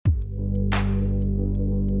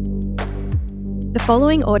The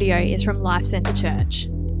following audio is from Life Centre Church.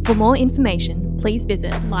 For more information, please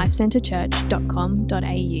visit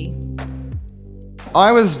lifecentrechurch.com.au.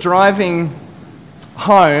 I was driving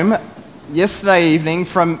home yesterday evening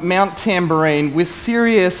from Mount Tambourine with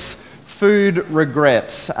serious food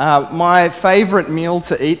regret. My favourite meal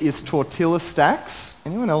to eat is tortilla stacks.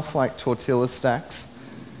 Anyone else like tortilla stacks?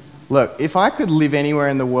 Look, if I could live anywhere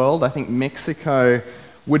in the world, I think Mexico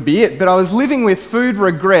would be it. But I was living with food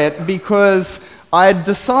regret because I had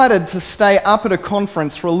decided to stay up at a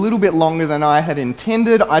conference for a little bit longer than I had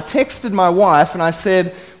intended. I texted my wife and I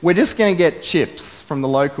said, we're just going to get chips from the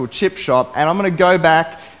local chip shop and I'm going to go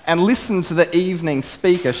back and listen to the evening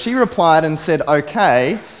speaker. She replied and said,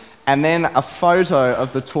 okay, and then a photo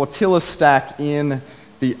of the tortilla stack in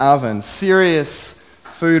the oven. Serious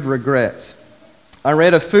food regret. I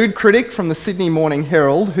read a food critic from the Sydney Morning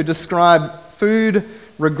Herald who described food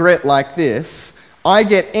regret like this: I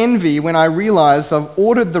get envy when I realise I've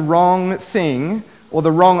ordered the wrong thing or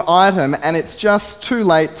the wrong item and it's just too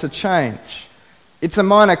late to change. It's a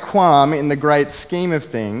minor qualm in the great scheme of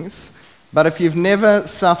things, but if you've never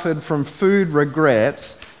suffered from food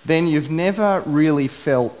regret, then you've never really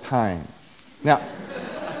felt pain. Now,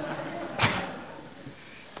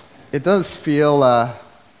 it does feel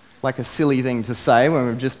like a silly thing to say when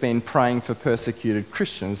we've just been praying for persecuted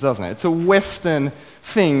Christians, doesn't it? It's a Western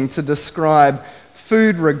thing to describe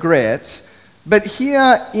food regret, but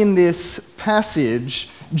here in this passage,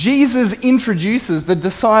 Jesus introduces the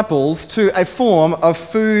disciples to a form of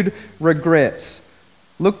food regret.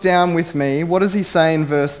 Look down with me. What does he say in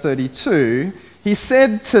verse 32? He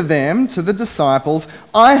said to them, to the disciples,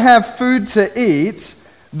 I have food to eat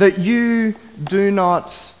that you do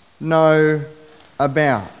not know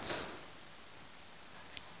about.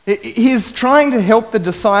 He's trying to help the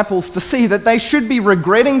disciples to see that they should be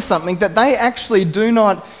regretting something that they actually do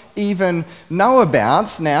not even know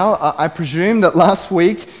about. Now, I presume that last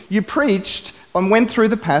week you preached and went through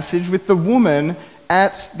the passage with the woman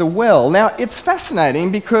at the well. Now, it's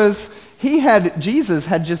fascinating because Jesus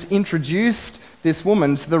had just introduced this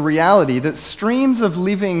woman to the reality that streams of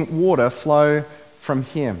living water flow from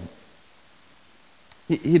him.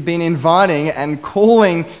 He'd been inviting and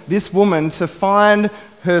calling this woman to find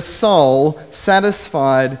her soul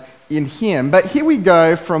satisfied in him. But here we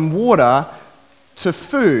go from water to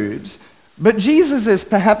food. But Jesus is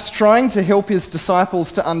perhaps trying to help his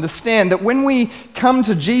disciples to understand that when we come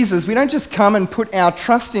to Jesus, we don't just come and put our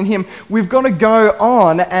trust in him. We've got to go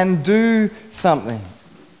on and do something.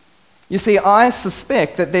 You see, I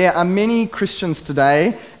suspect that there are many Christians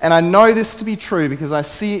today, and I know this to be true because I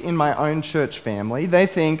see it in my own church family. They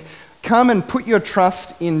think, come and put your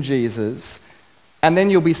trust in Jesus, and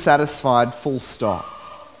then you'll be satisfied, full stop.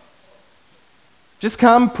 Just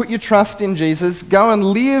come, put your trust in Jesus, go and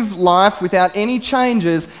live life without any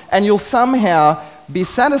changes, and you'll somehow be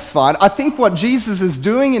satisfied. I think what Jesus is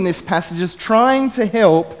doing in this passage is trying to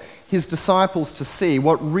help his disciples to see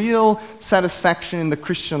what real satisfaction in the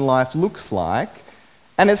Christian life looks like.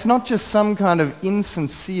 And it's not just some kind of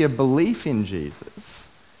insincere belief in Jesus.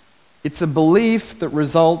 It's a belief that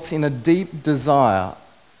results in a deep desire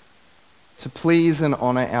to please and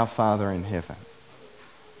honour our Father in heaven.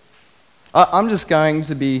 I'm just going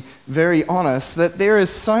to be very honest that there is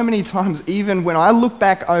so many times, even when I look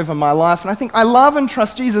back over my life and I think, I love and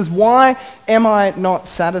trust Jesus, why am I not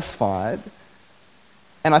satisfied?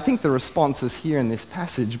 And I think the response is here in this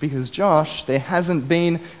passage because, Josh, there hasn't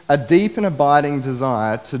been a deep and abiding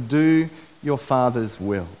desire to do your Father's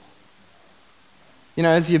will. You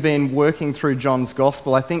know, as you've been working through John's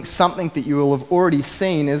Gospel, I think something that you will have already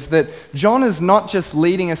seen is that John is not just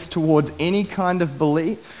leading us towards any kind of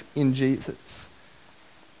belief in Jesus,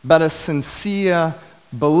 but a sincere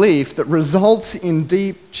belief that results in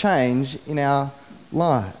deep change in our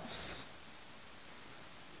lives.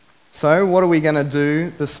 So, what are we going to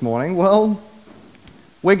do this morning? Well,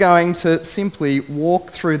 we're going to simply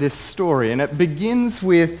walk through this story, and it begins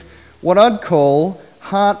with what I'd call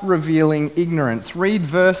heart-revealing ignorance. Read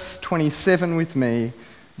verse 27 with me.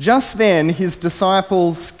 Just then his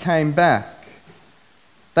disciples came back.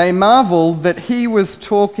 They marveled that he was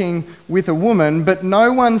talking with a woman, but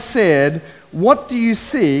no one said, "What do you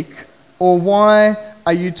seek?" or "Why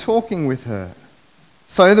are you talking with her?"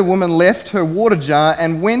 So the woman left her water jar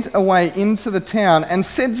and went away into the town and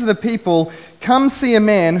said to the people, "Come see a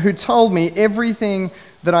man who told me everything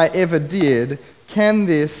that I ever did. Can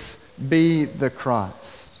this be the Christ?"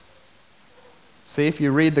 See, if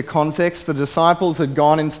you read the context, the disciples had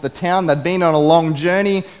gone into the town. They'd been on a long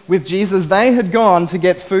journey with Jesus. They had gone to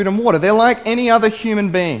get food and water. They're like any other human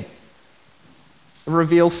being.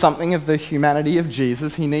 reveals something of the humanity of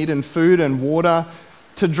Jesus. He needed food and water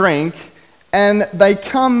to drink, and they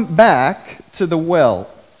come back to the well.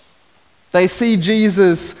 They see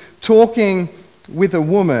Jesus talking with a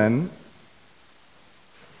woman,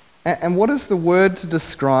 and what is the word to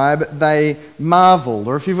describe? They marveled,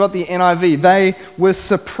 or if you've got the NIV, they were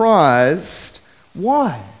surprised.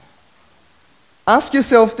 Why? Ask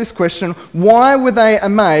yourself this question: why were they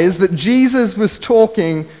amazed that Jesus was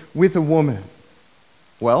talking with a woman?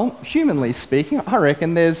 Well, humanly speaking, I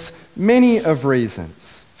reckon there's many of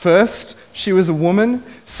reasons. First, she was a woman.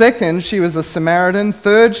 Second, she was a Samaritan.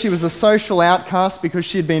 Third, she was a social outcast because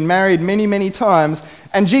she had been married many, many times.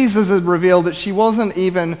 And Jesus had revealed that she wasn't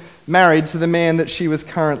even married to the man that she was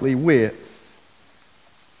currently with.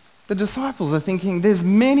 The disciples are thinking there's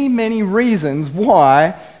many, many reasons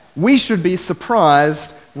why we should be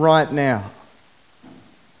surprised right now.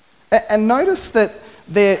 And notice that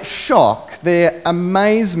their shock, their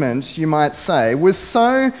amazement, you might say, was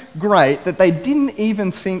so great that they didn't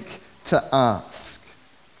even think to ask.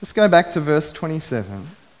 Let's go back to verse 27.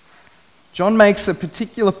 John makes a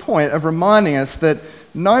particular point of reminding us that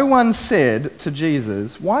no one said to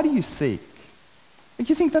Jesus, "Why do you seek?" Like,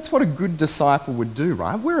 you think that's what a good disciple would do,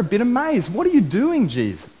 right? We're a bit amazed. What are you doing,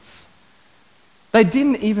 Jesus? They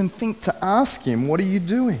didn't even think to ask him, "What are you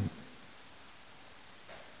doing?"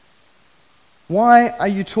 Why are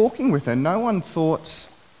you talking with her? No one thought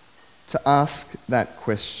to ask that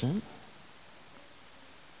question.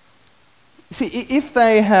 You see, if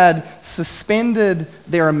they had suspended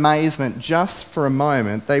their amazement just for a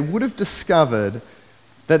moment, they would have discovered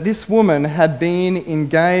that this woman had been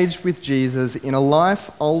engaged with Jesus in a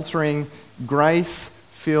life-altering,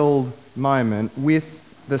 grace-filled moment with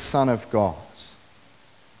the Son of God.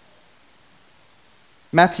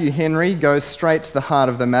 Matthew Henry goes straight to the heart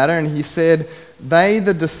of the matter, and he said, "They,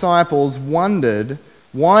 the disciples, wondered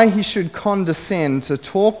why he should condescend to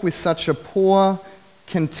talk with such a poor,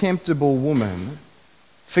 contemptible woman,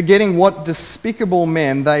 forgetting what despicable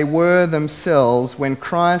men they were themselves when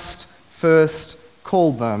Christ first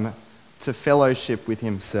called them to fellowship with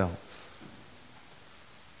himself."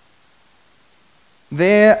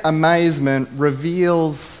 Their amazement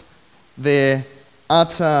reveals their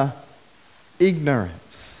utter ignorance.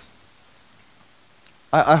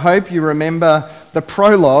 I hope you remember the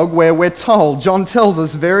prologue where we're told, John tells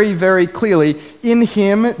us very, very clearly, in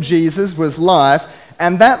him, Jesus, was life,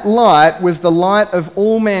 and that light was the light of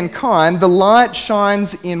all mankind. The light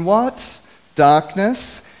shines in what?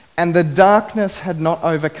 Darkness, and the darkness had not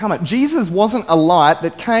overcome it. Jesus wasn't a light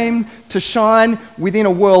that came to shine within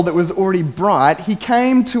a world that was already bright. He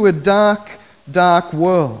came to a dark, dark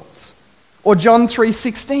world. Or John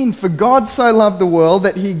 3:16, "For God so loved the world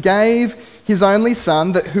that he gave his only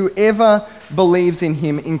Son, that whoever believes in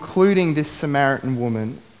him," including this Samaritan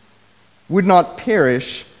woman, "would not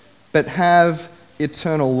perish, but have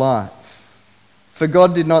eternal life. For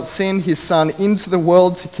God did not send his Son into the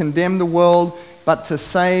world to condemn the world, but to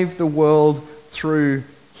save the world through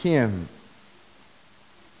him."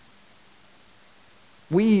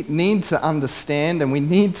 We need to understand, and we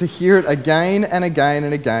need to hear it again and again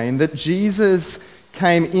and again, that Jesus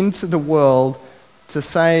came into the world to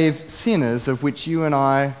save sinners, of which you and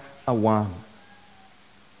I are one.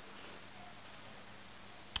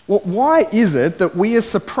 Well, why is it that we are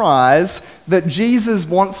surprised that Jesus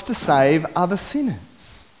wants to save other sinners?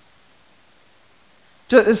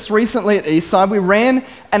 Just recently at Eastside, we ran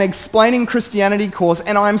an Explaining Christianity course,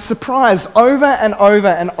 and I'm surprised over and over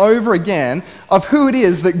and over again of who it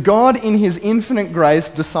is that God in his infinite grace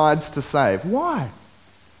decides to save. Why?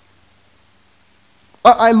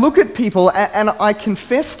 I look at people and I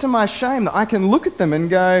confess to my shame that I can look at them and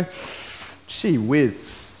go, "Gee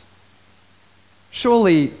whiz.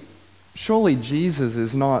 Surely Jesus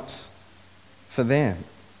is not for them."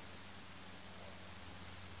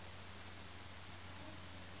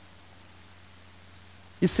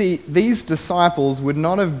 You see, these disciples would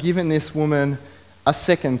not have given this woman a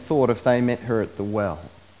second thought if they met her at the well.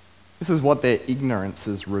 This is what their ignorance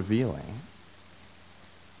is revealing.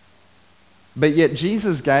 But yet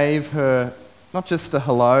Jesus gave her not just a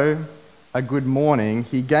hello, a good morning.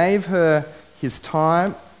 He gave her his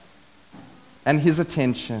time and his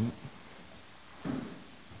attention.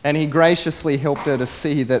 And he graciously helped her to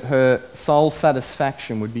see that her soul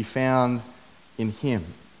satisfaction would be found in him.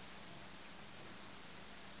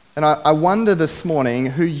 And I wonder this morning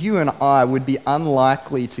who you and I would be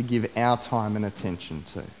unlikely to give our time and attention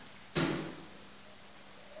to.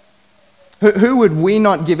 Who would we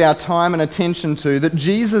not give our time and attention to that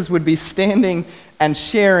Jesus would be standing and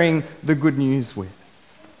sharing the good news with?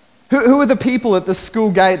 Who are the people at the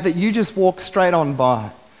school gate that you just walk straight on by?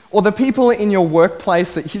 Or the people in your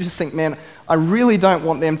workplace that you just think, man, I really don't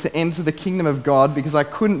want them to enter the kingdom of God because I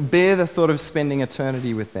couldn't bear the thought of spending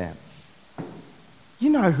eternity with them. You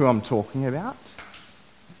know who I'm talking about.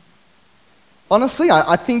 Honestly,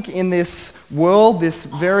 I think in this world, this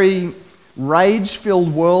very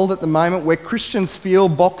rage-filled world at the moment where Christians feel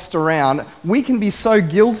boxed around, we can be so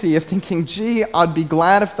guilty of thinking, gee, I'd be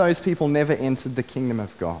glad if those people never entered the kingdom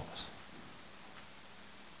of God.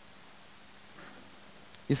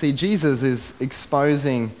 You see, Jesus is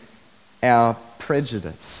exposing our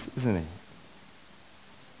prejudice, isn't he?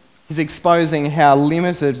 He's exposing how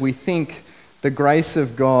limited we think the grace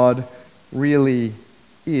of God really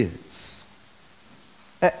is.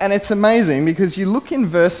 And it's amazing because you look in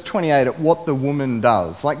verse 28 at what the woman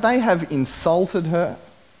does. Like, they have insulted her.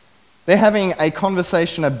 They're having a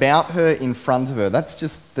conversation about her in front of her. That's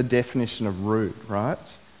just the definition of rude, right?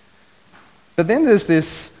 But then there's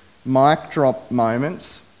this mic drop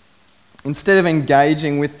moment. Instead of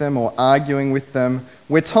engaging with them or arguing with them,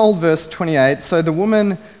 we're told, verse 28, so the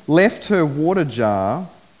woman left her water jar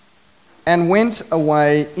and went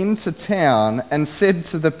away into town and said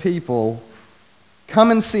to the people,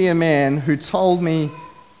 come and see a man who told me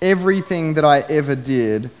everything that I ever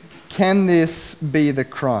did. Can this be the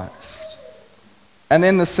Christ? And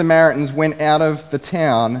then the Samaritans went out of the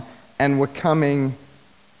town and were coming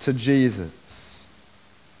to Jesus.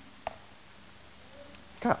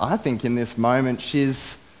 I think in this moment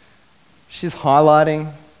she's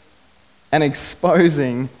highlighting and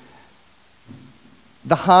exposing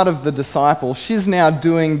the heart of the disciples. She's now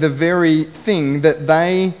doing the very thing that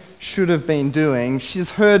they should have been doing.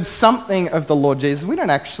 She's heard something of the Lord Jesus. We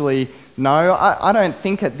don't actually know. I don't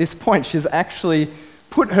think at this point she's actually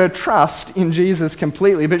put her trust in Jesus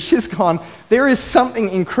completely, but she's gone, there is something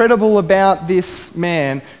incredible about this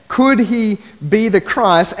man. Could he be the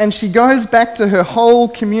Christ? And she goes back to her whole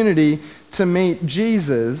community to meet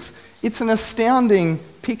Jesus. It's an astounding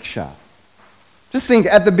picture. Just think,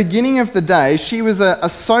 at the beginning of the day, she was a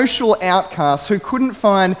social outcast who couldn't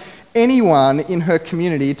find anyone in her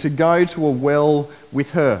community to go to a well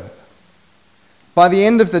with her. By the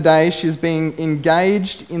end of the day, she's being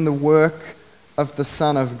engaged in the work of the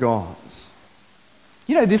Son of God.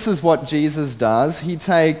 You know, this is what Jesus does. He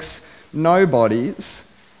takes nobodies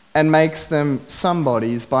and makes them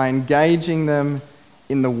somebodies by engaging them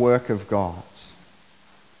in the work of God.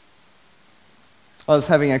 I was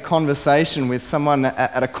having a conversation with someone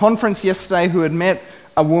at a conference yesterday who had met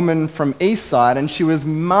a woman from Eastside, and she was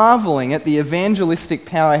marveling at the evangelistic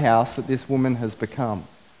powerhouse that this woman has become.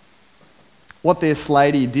 What this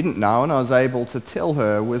lady didn't know, and I was able to tell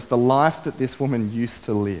her, was the life that this woman used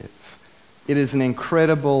to live. It is an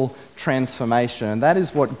incredible transformation, and that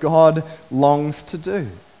is what God longs to do.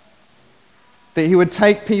 That he would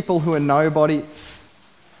take people who are nobodies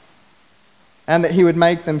and that he would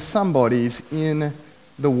make them somebodies in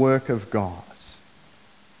the work of God.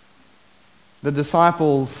 The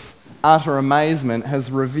disciples' utter amazement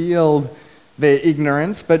has revealed their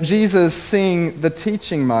ignorance, but Jesus, seeing the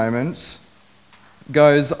teaching moment,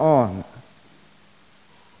 goes on.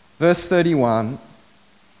 Verse 31,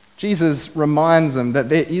 Jesus reminds them that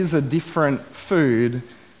there is a different food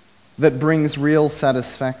that brings real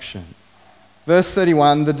satisfaction. Verse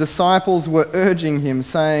 31, the disciples were urging him,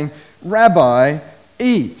 saying, Rabbi,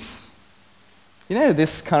 eat. You know,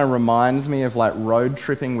 this kind of reminds me of like road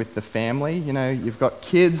tripping with the family. You know, you've got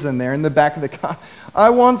kids and they're in the back of the car. I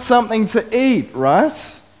want something to eat,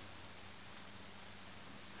 right?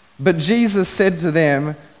 But Jesus said to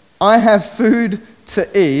them, I have food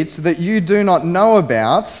to eat that you do not know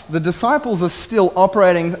about. The disciples are still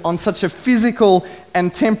operating on such a physical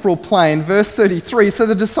and temporal plane. Verse 33, so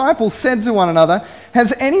the disciples said to one another,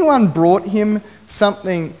 has anyone brought him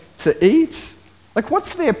something to eat? Like,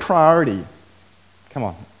 what's their priority? Come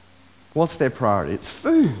on. What's their priority? It's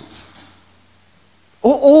food.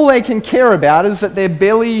 All they can care about is that their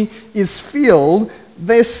belly is filled.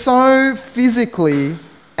 They're so physically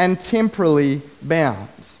and temporally bound.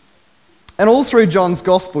 And all through John's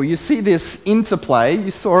gospel, you see this interplay. You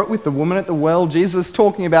saw it with the woman at the well. Jesus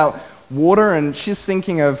talking about water, and she's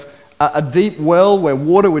thinking of a deep well where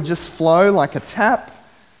water would just flow like a tap.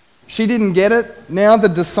 She didn't get it. Now the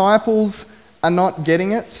disciples are not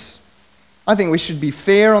getting it. I think we should be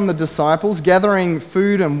fair on the disciples. Gathering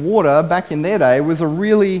food and water back in their day was a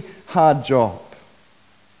really hard job.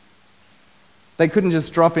 They couldn't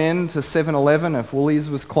just drop in to 7-Eleven if Woolies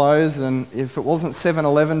was closed, and if it wasn't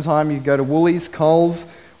 7-Eleven time, you'd go to Woolies, Coles,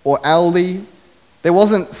 or Aldi. There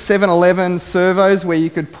wasn't 7-Eleven servos where you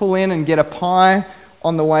could pull in and get a pie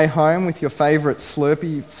on the way home with your favourite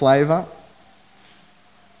Slurpee flavour.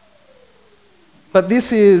 But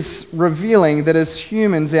this is revealing that as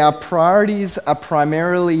humans, our priorities are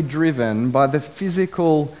primarily driven by the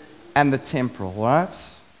physical and the temporal, right?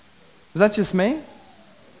 Is that just me?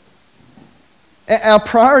 Our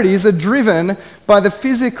priorities are driven by the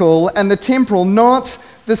physical and the temporal, not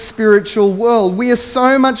the spiritual world. We are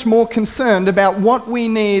so much more concerned about what we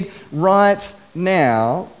need right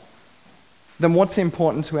now than what's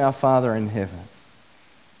important to our Father in heaven.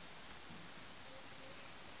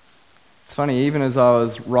 It's funny, even as I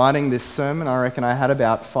was writing this sermon, I reckon I had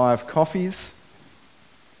about 5 coffees.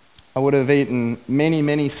 I would have eaten many,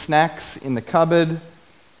 many snacks in the cupboard,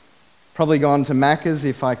 probably gone to Macca's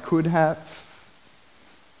if I could have.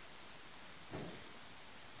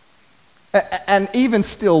 And even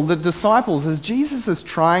still, the disciples, as Jesus is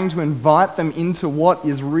trying to invite them into what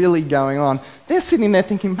is really going on, they're sitting there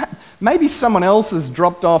thinking, maybe someone else has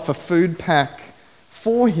dropped off a food pack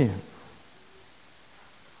for him.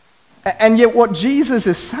 And yet what Jesus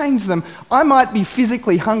is saying to them, I might be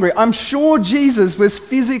physically hungry. I'm sure Jesus was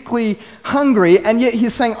physically hungry, and yet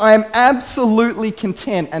he's saying, I am absolutely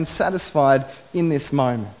content and satisfied in this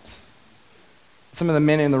moment. Some of the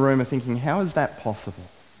men in the room are thinking, how is that possible?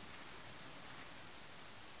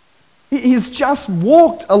 He's just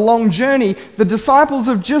walked a long journey. The disciples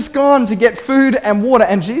have just gone to get food and water,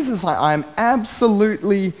 and Jesus is like, I am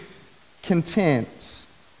absolutely content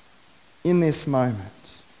in this moment.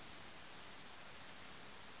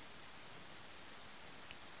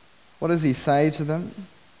 What does he say to them?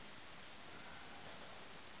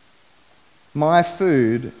 My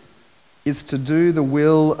food is to do the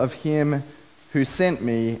will of him who sent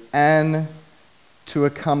me and to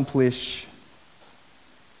accomplish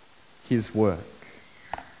his work.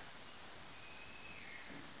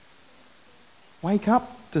 Wake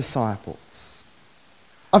up, disciples.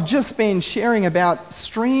 I've just been sharing about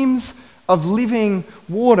streams of living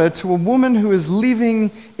water to a woman who is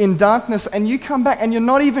living in darkness, and you come back and you're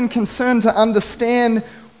not even concerned to understand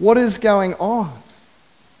what is going on.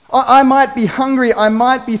 I might be hungry, I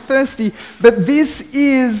might be thirsty, but this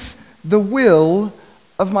is the will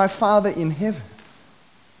of my Father in heaven.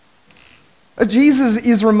 Jesus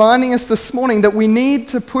is reminding us this morning that we need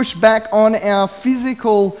to push back on our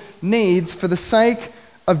physical needs for the sake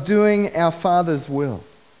of doing our Father's will.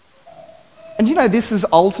 And you know, this is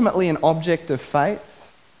ultimately an object of faith.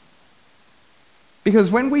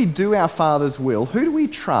 Because when we do our Father's will, who do we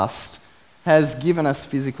trust has given us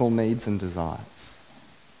physical needs and desires?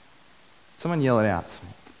 Someone yell it out to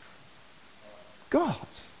me. God.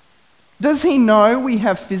 Does he know we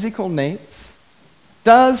have physical needs?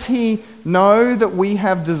 Does he know that we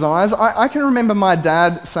have desires? I can remember my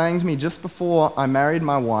dad saying to me just before I married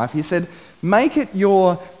my wife, he said, make it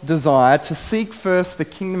your desire to seek first the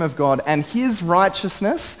kingdom of God and his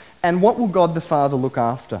righteousness, and what will God the Father look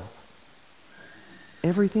after?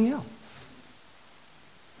 Everything else.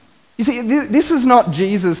 You see, this is not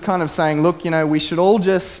Jesus kind of saying, look, you know, we should all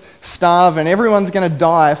just starve and everyone's going to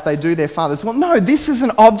die if they do their Father's will. No, this is an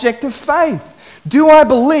object of faith. Do I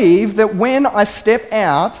believe that when I step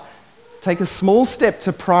out, take a small step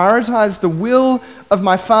to prioritize the will of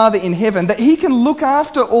my Father in heaven, that he can look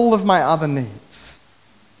after all of my other needs?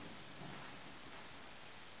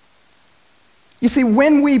 You see,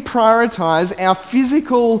 when we prioritize our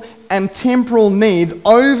physical and temporal needs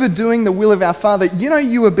over doing the will of our Father, you know,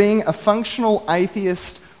 you are being a functional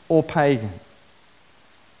atheist or pagan.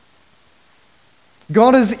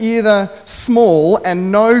 God is either small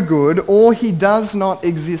and no good, or he does not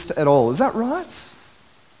exist at all. Is that right?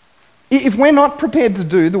 If we're not prepared to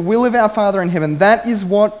do the will of our Father in heaven, that is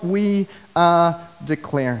what we are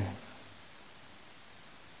declaring.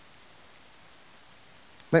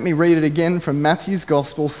 Let me read it again from Matthew's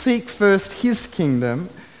Gospel. Seek first his kingdom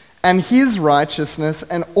and his righteousness,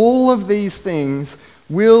 and all of these things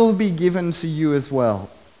will be given to you as well.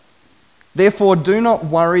 Therefore, do not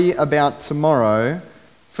worry about tomorrow,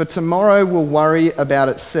 for tomorrow will worry about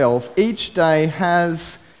itself. Each day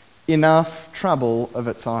has enough trouble of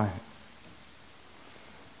its own.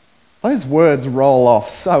 Those words roll off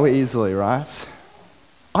so easily, right?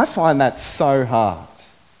 I find that so hard.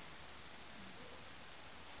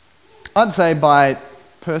 I'd say by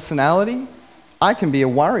personality, I can be a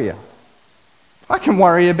worrier. I can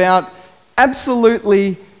worry about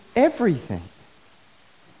absolutely everything.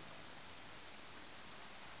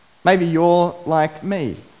 Maybe you're like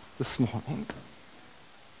me this morning.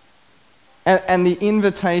 And the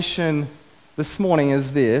invitation this morning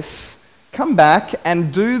is this: come back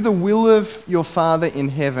and do the will of your Father in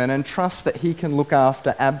heaven and trust that he can look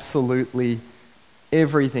after absolutely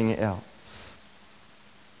everything else.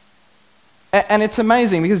 And it's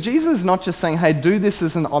amazing because Jesus is not just saying, hey, do this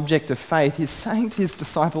as an object of faith. He's saying to his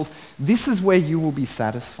disciples, this is where you will be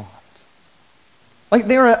satisfied. Like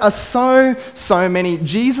there are so many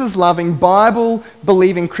Jesus-loving,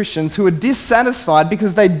 Bible-believing Christians who are dissatisfied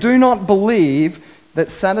because they do not believe that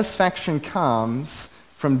satisfaction comes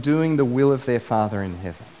from doing the will of their Father in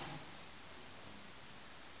heaven.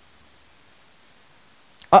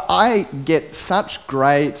 I get such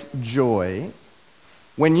great joy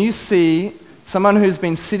when you see someone who's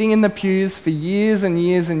been sitting in the pews for years and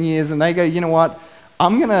years and years and they go, you know what,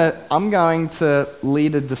 I'm going to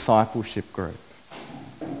lead a discipleship group.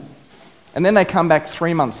 And then they come back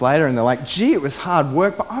 3 months later and they're like, gee, it was hard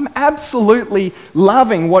work, but I'm absolutely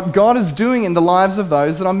loving what God is doing in the lives of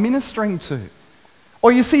those that I'm ministering to.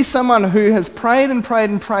 Or you see someone who has prayed and prayed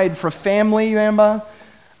and prayed for a family member,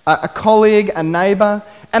 a colleague, a neighbour,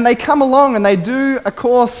 and they come along and they do a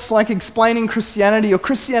course like Explaining Christianity or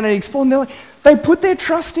Christianity Explored, and they put their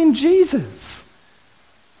trust in Jesus.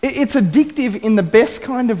 It's addictive in the best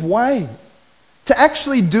kind of way to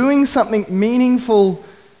actually doing something meaningful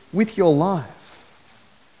with your life.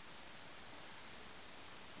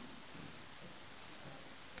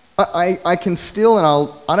 I can still,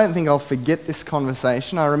 and I don't think I'll forget this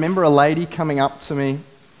conversation. I remember a lady coming up to me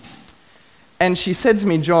and she said to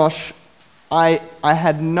me, Josh, I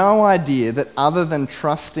had no idea that other than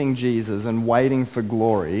trusting Jesus and waiting for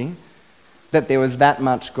glory, that there was that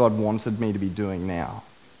much God wanted me to be doing now.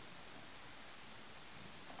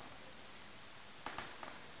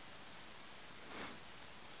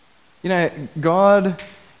 You know, God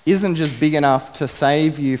isn't just big enough to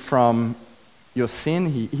save you from your sin,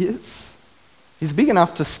 He is. He's big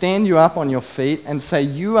enough to stand you up on your feet and say,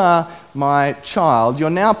 you are my child. You're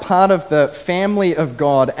now part of the family of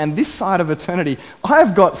God, and this side of eternity,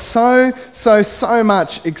 I've got so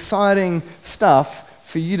much exciting stuff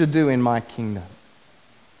for you to do in my kingdom.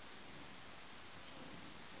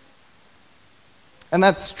 And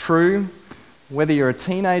that's true whether you're a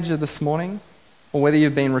teenager this morning or whether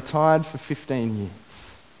you've been retired for 15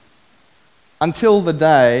 years. Until the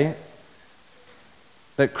day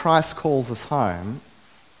that Christ calls us home,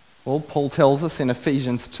 well, Paul tells us in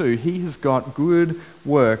Ephesians 2, he has got good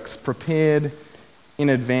works prepared in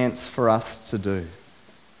advance for us to do.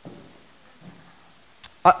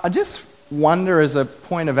 I just wonder, as a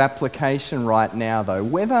point of application right now, though,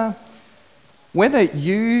 whether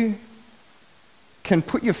you can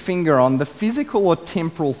put your finger on the physical or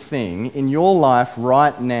temporal thing in your life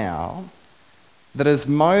right now that is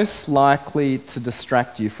most likely to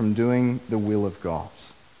distract you from doing the will of God.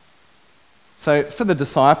 So for the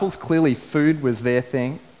disciples, clearly food was their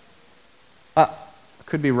thing. I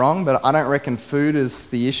could be wrong, but I don't reckon food is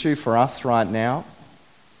the issue for us right now.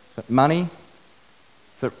 But money?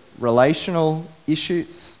 Is it relational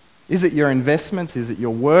issues? Is it your investments? Is it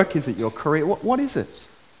your work? Is it your career? What is it?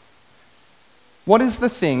 What is the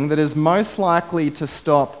thing that is most likely to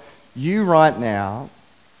stop you right now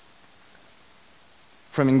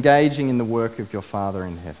from engaging in the work of your Father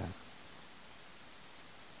in heaven?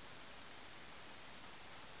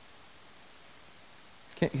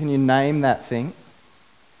 Can you name that thing?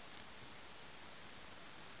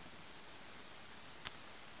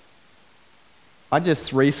 I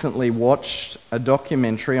just recently watched a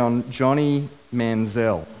documentary on Johnny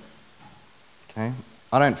Manziel. Okay,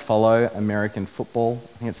 I don't follow American football.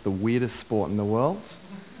 I think it's the weirdest sport in the world.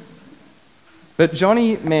 But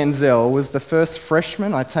Johnny Manziel was the first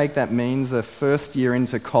freshman, I take that means a first year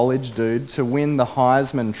into college dude, to win the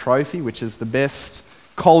Heisman Trophy, which is the best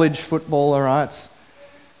college footballer, right?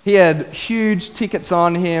 He had huge tickets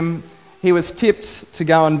on him. He was tipped to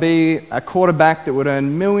go and be a quarterback that would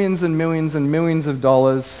earn millions and millions and millions of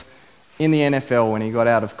dollars in the NFL when he got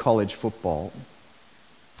out of college football.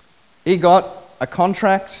 He got a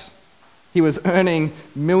contract. He was earning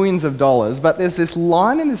millions of dollars. But there's this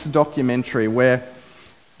line in this documentary where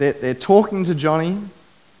they're talking to Johnny,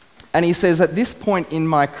 and he says, at this point in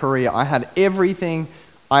my career, I had everything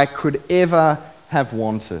I could ever have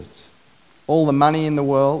wanted. All the money in the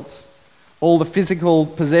world, all the physical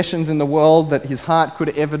possessions in the world that his heart could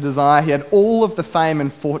ever desire. He had all of the fame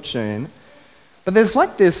and fortune. But there's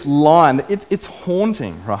like this line, it's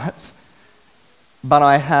haunting, right? But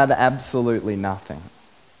I had absolutely nothing.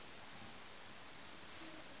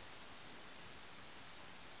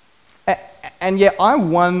 And yet I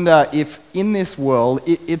wonder if in this world,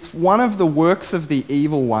 it's one of the works of the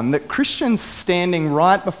evil one that Christians standing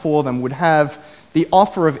right before them would have the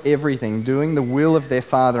offer of everything, doing the will of their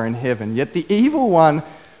Father in heaven. Yet the evil one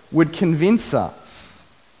would convince us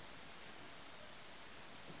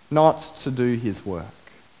not to do his work.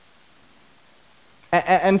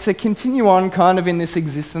 and to continue on kind of in this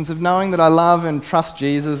existence of knowing that I love and trust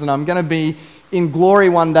Jesus and I'm going to be in glory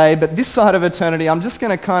one day, but this side of eternity, I'm just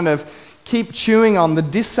going to kind of keep chewing on the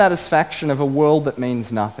dissatisfaction of a world that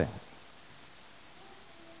means nothing.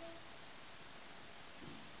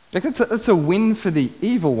 Like it's a win for the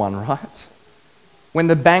evil one, right? When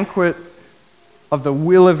the banquet of the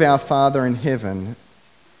will of our Father in heaven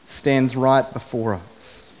stands right before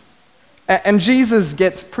us. And Jesus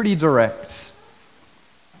gets pretty direct.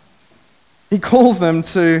 He calls them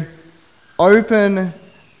to open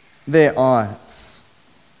their eyes.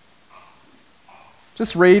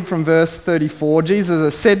 Just read from verse 34. Jesus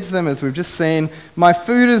has said to them, as we've just seen, "My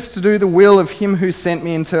food is to do the will of him who sent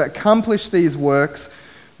me and to accomplish these works.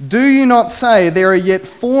 Do you not say, there are yet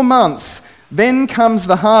 4 months, then comes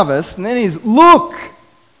the harvest?" And then he's, look!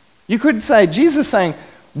 You could say, Jesus saying,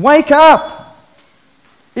 wake up!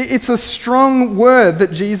 It's a strong word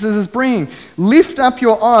that Jesus is bringing. Lift up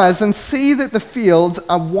your eyes and see that the fields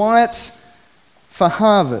are white for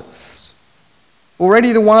harvest.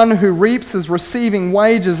 Already the one who reaps is receiving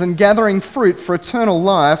wages and gathering fruit for eternal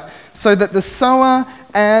life, so that the sower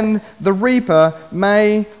and the reaper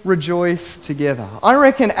may rejoice together. I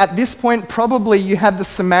reckon at this point probably you had the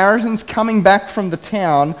Samaritans coming back from the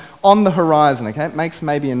town on the horizon. Okay, it makes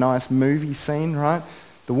maybe a nice movie scene, right?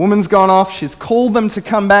 The woman's gone off, she's called them to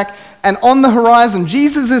come back, and on the horizon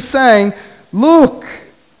Jesus is saying, look,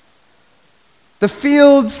 the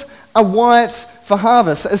fields are white for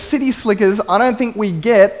harvest. As city slickers, I don't think we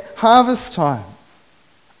get harvest time.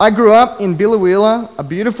 I grew up in Biloela, a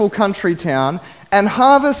beautiful country town, and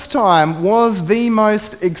harvest time was the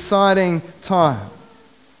most exciting time.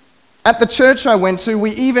 At the church I went to,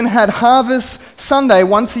 we even had Harvest Sunday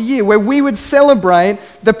once a year where we would celebrate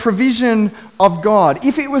the provision of God.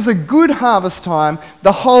 If it was a good harvest time,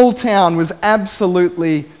 the whole town was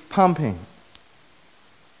absolutely pumping.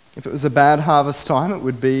 If it was a bad harvest time, it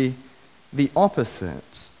would be the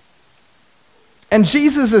opposite. And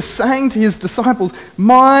Jesus is saying to his disciples,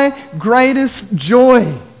 my greatest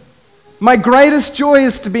joy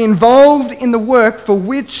is to be involved in the work for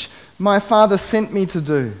which my Father sent me to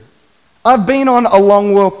do. I've been on a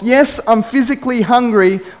long walk. Yes, I'm physically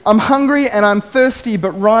hungry. I'm hungry and I'm thirsty,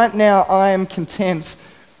 but right now I am content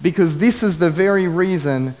because this is the very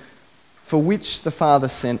reason for which the Father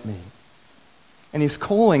sent me. And he's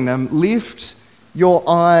calling them, lift your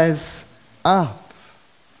eyes up.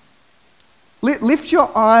 Lift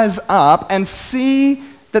your eyes up and see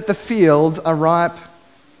that the fields are ripe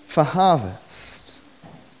for harvest.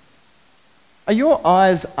 Are your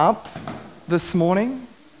eyes up this morning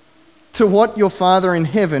to what your Father in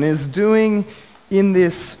heaven is doing in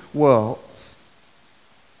this world?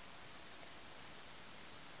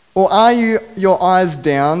 Or are your eyes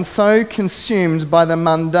down, so consumed by the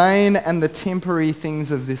mundane and the temporary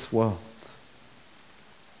things of this world?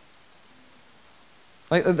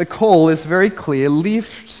 Like the call is very clear.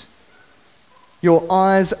 Lift your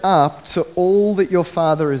eyes up to all that your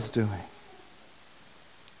Father is doing.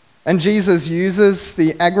 And Jesus uses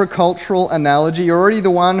the agricultural analogy. Already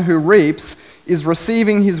the one who reaps is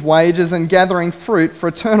receiving his wages and gathering fruit for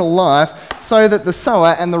eternal life, so that the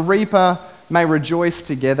sower and the reaper may rejoice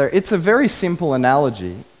together. It's a very simple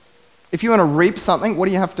analogy. If you want to reap something, what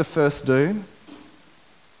do you have to first do?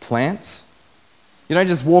 Plant. You don't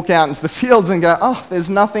just walk out into the fields and go, oh, there's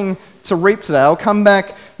nothing to reap today, I'll come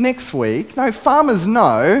back next week. No, farmers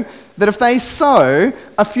know that if they sow,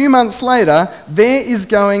 a few months later, there is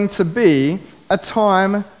going to be a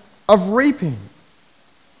time of reaping.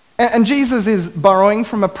 And Jesus is borrowing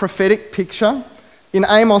from a prophetic picture. In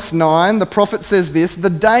Amos 9, the prophet says this, the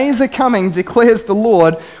days are coming, declares the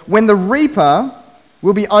Lord, when the reaper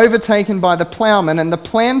will be overtaken by the plowman and the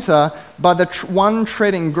planter by the one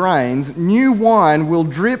treading grains. New wine will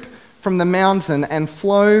drip from the mountain and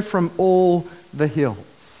flow from all the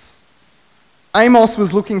hills. Amos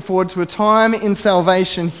was looking forward to a time in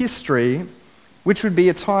salvation history which would be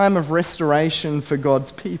a time of restoration for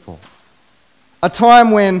God's people. A time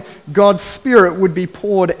when God's Spirit would be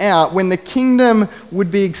poured out, when the kingdom would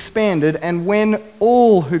be expanded, and when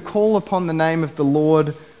all who call upon the name of the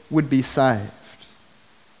Lord would be saved.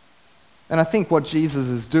 And I think what Jesus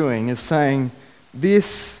is doing is saying,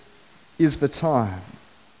 this is the time.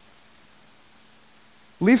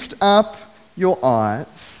 Lift up your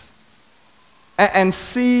eyes and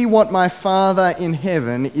see what my Father in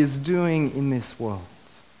heaven is doing in this world.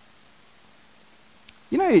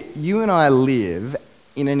 You know, you and I live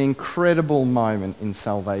in an incredible moment in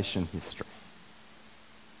salvation history.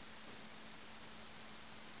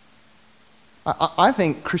 I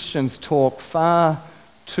think Christians talk far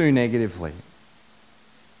too negatively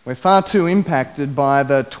We're far too impacted by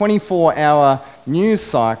the 24-hour news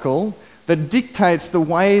cycle that dictates the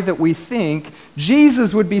way that we think.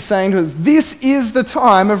 Jesus would be saying to us, this is the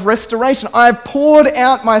time of restoration. I have poured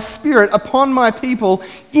out my Spirit upon my people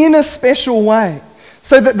in a special way,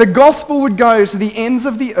 so that the gospel would go to the ends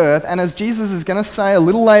of the earth, and as Jesus is going to say a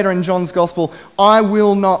little later in John's gospel, I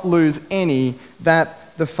will not lose any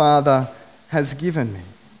that the Father has given me.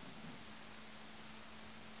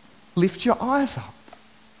 Lift your eyes up.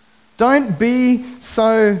 Don't be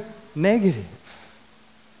so negative.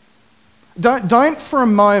 Don't for a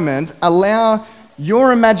moment allow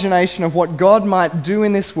your imagination of what God might do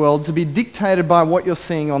in this world to be dictated by what you're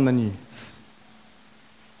seeing on the news.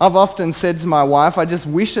 I've often said to my wife, I just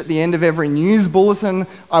wish at the end of every news bulletin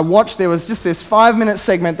I watched there was just this 5-minute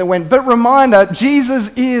segment that went, but reminder,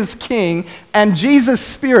 Jesus is King, and Jesus'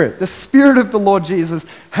 Spirit, the Spirit of the Lord Jesus,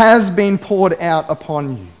 has been poured out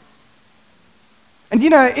upon you. And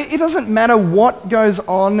it doesn't matter what goes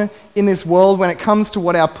on in this world when it comes to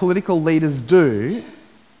what our political leaders do,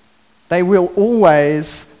 they will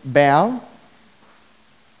always bow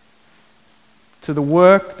to the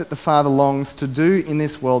work that the Father longs to do in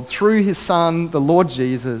this world through his Son, the Lord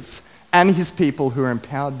Jesus, and his people who are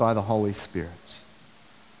empowered by the Holy Spirit.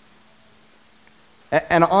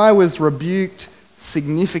 And I was rebuked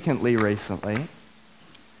significantly recently.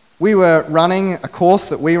 We were running a course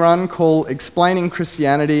that we run called Explaining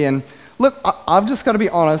Christianity, and look, I've just got to be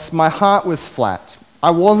honest, my heart was flat.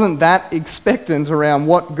 I wasn't that expectant around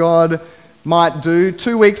what God might do.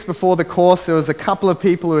 2 weeks before the course, there was a couple of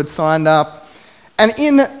people who had signed up, and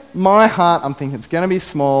in my heart, I'm thinking it's going to be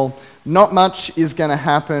small, not much is going to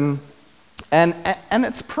happen, and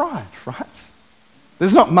it's pride, right?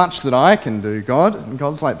 There's not much that I can do, God. And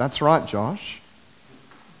God's like, that's right, Josh.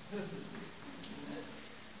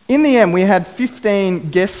 In the end, we had 15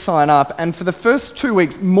 guests sign up, and for the first 2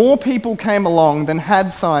 weeks, more people came along than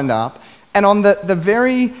had signed up. And on the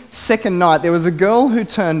very second night, there was a girl who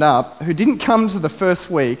turned up who didn't come to the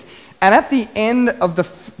first week, and at the end of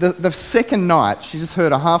the second night, she just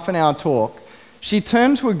heard a half-an-hour talk. She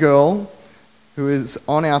turned to a girl who is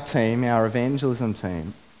on our team, our evangelism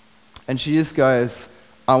team, and she just goes,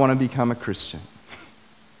 I want to become a Christian.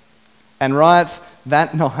 And right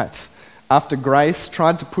that night, after Grace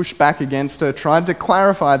tried to push back against her, tried to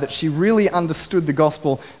clarify that she really understood the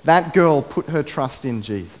gospel, that girl put her trust in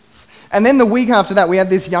Jesus. And then the week after that, we had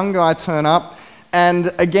this young guy turn up,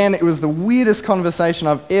 and again, it was the weirdest conversation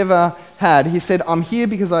I've ever had. He said, I'm here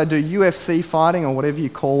because I do UFC fighting, or whatever you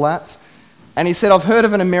call that. And he said, I've heard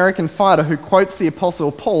of an American fighter who quotes the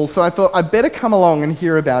Apostle Paul, so I thought I'd better come along and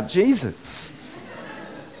hear about Jesus.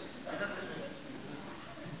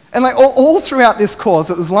 And all throughout this course,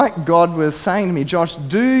 it was like God was saying to me, Josh,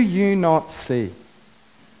 do you not see?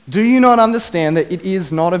 Do you not understand that it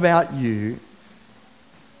is not about you,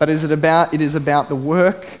 but it is about the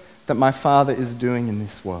work that my Father is doing in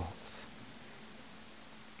this world?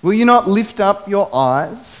 Will you not lift up your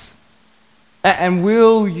eyes? And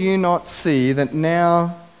will you not see that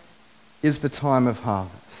now is the time of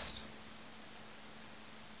harvest?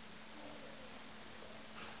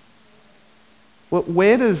 Well,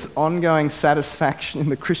 where does ongoing satisfaction in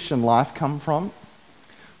the Christian life come from?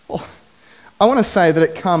 Well, I want to say that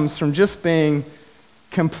it comes from just being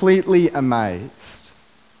completely amazed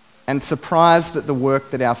and surprised at the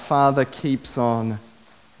work that our Father keeps on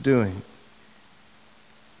doing.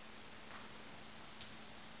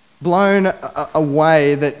 Blown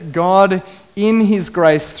away that God, in his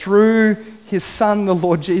grace, through his Son, the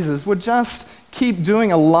Lord Jesus, would just keep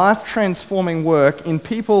doing a life-transforming work in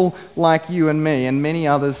people like you and me and many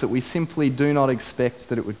others that we simply do not expect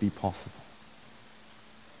that it would be possible.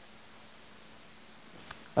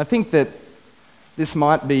 I think that this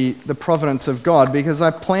might be the providence of God, because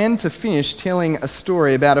I plan to finish telling a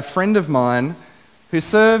story about a friend of mine who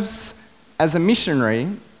serves as a missionary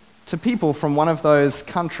to people from one of those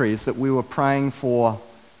countries that we were praying for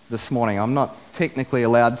this morning. I'm not technically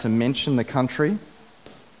allowed to mention the country,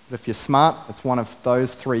 but if you're smart, it's one of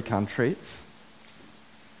those 3 countries.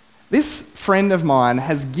 This friend of mine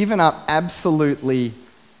has given up absolutely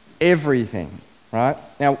everything, right?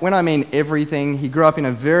 Now, when I mean everything, he grew up in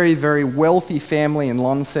a very, very wealthy family in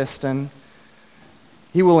Launceston.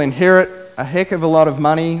 He will inherit a heck of a lot of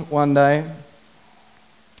money one day.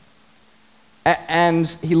 And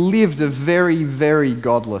he lived a very, very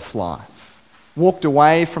godless life. Walked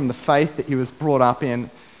away from the faith that he was brought up in.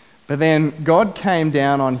 But then God came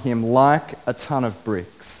down on him like a ton of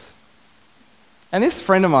bricks. And this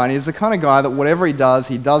friend of mine is the kind of guy that whatever he does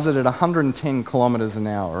it at 110 kilometers an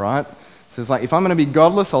hour, right? So it's like, if I'm going to be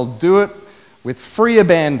godless, I'll do it with free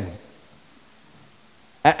abandon.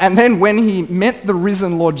 And then when he met the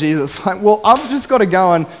risen Lord Jesus, like, well, I've just got to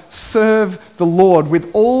go and serve the Lord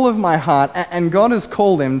with all of my heart. And God has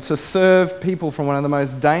called him to serve people from one of the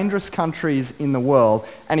most dangerous countries in the world.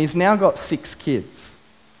 And he's now got 6 kids.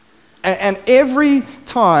 And every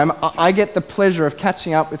time I get the pleasure of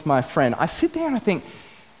catching up with my friend, I sit there and I think,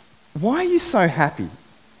 why are you so happy?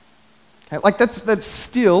 Okay, like that's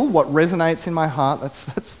still what resonates in my heart.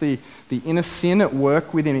 That's the inner sin at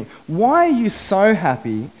work within me. Why are you so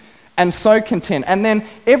happy and so content? And then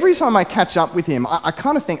every time I catch up with him, I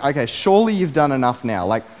kind of think, okay, surely you've done enough now.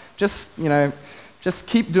 Like, just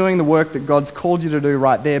keep doing the work that God's called you to do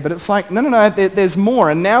right there. But it's like, no, there's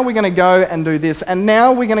more. And now we're going to go and do this. And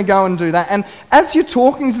now we're going to go and do that. And as you're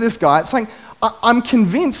talking to this guy, it's like, I'm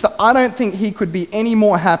convinced that I don't think he could be any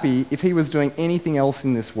more happy if he was doing anything else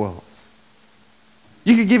in this world.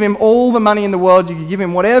 You could give him all the money in the world, you could give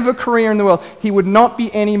him whatever career in the world, he would not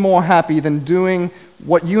be any more happy than doing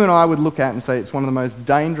what you and I would look at and say it's one of the most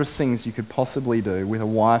dangerous things you could possibly do with a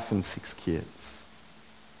wife and 6 kids.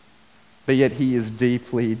 But yet he is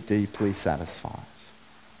deeply, deeply satisfied.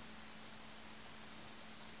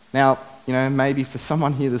 Now, maybe for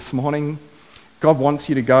someone here this morning, God wants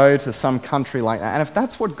you to go to some country like that. And if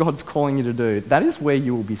that's what God's calling you to do, that is where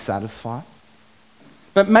you will be satisfied.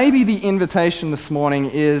 But maybe the invitation this morning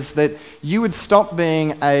is that you would stop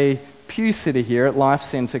being a pew sitter here at Life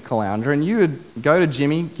Centre Caloundra and you would go to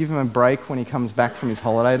Jimmy, give him a break when he comes back from his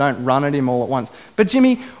holiday. Don't run at him all at once. But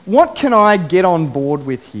Jimmy, what can I get on board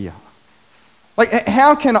with here? Like,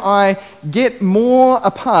 how can I get more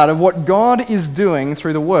a part of what God is doing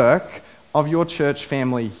through the work of your church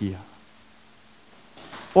family here?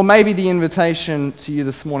 Or maybe the invitation to you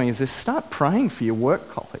this morning is this: start praying for your work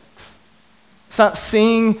colleagues. Start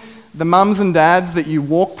seeing the mums and dads that you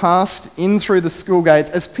walk past in through the school gates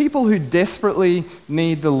as people who desperately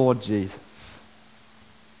need the Lord Jesus.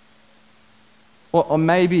 Or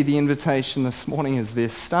maybe the invitation this morning is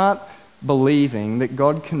this: start believing that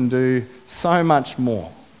God can do so much more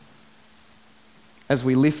as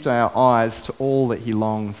we lift our eyes to all that he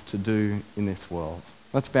longs to do in this world.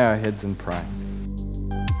 Let's bow our heads and pray.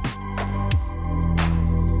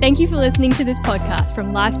 Thank you for listening to this podcast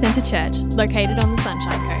from Life Centre Church, located on the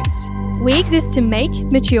Sunshine Coast. We exist to make,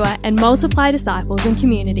 mature, and multiply disciples and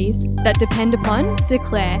communities that depend upon,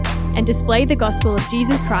 declare, and display the gospel of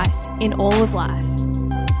Jesus Christ in all of life.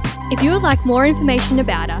 If you would like more information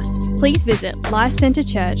about us, please visit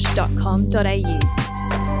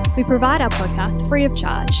lifecentrechurch.com.au. We provide our podcast free of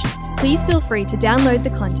charge. Please feel free to download the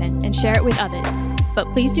content and share it with others, but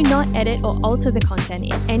please do not edit or alter the content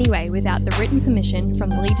in any way without the written permission from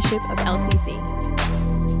the leadership of LCC.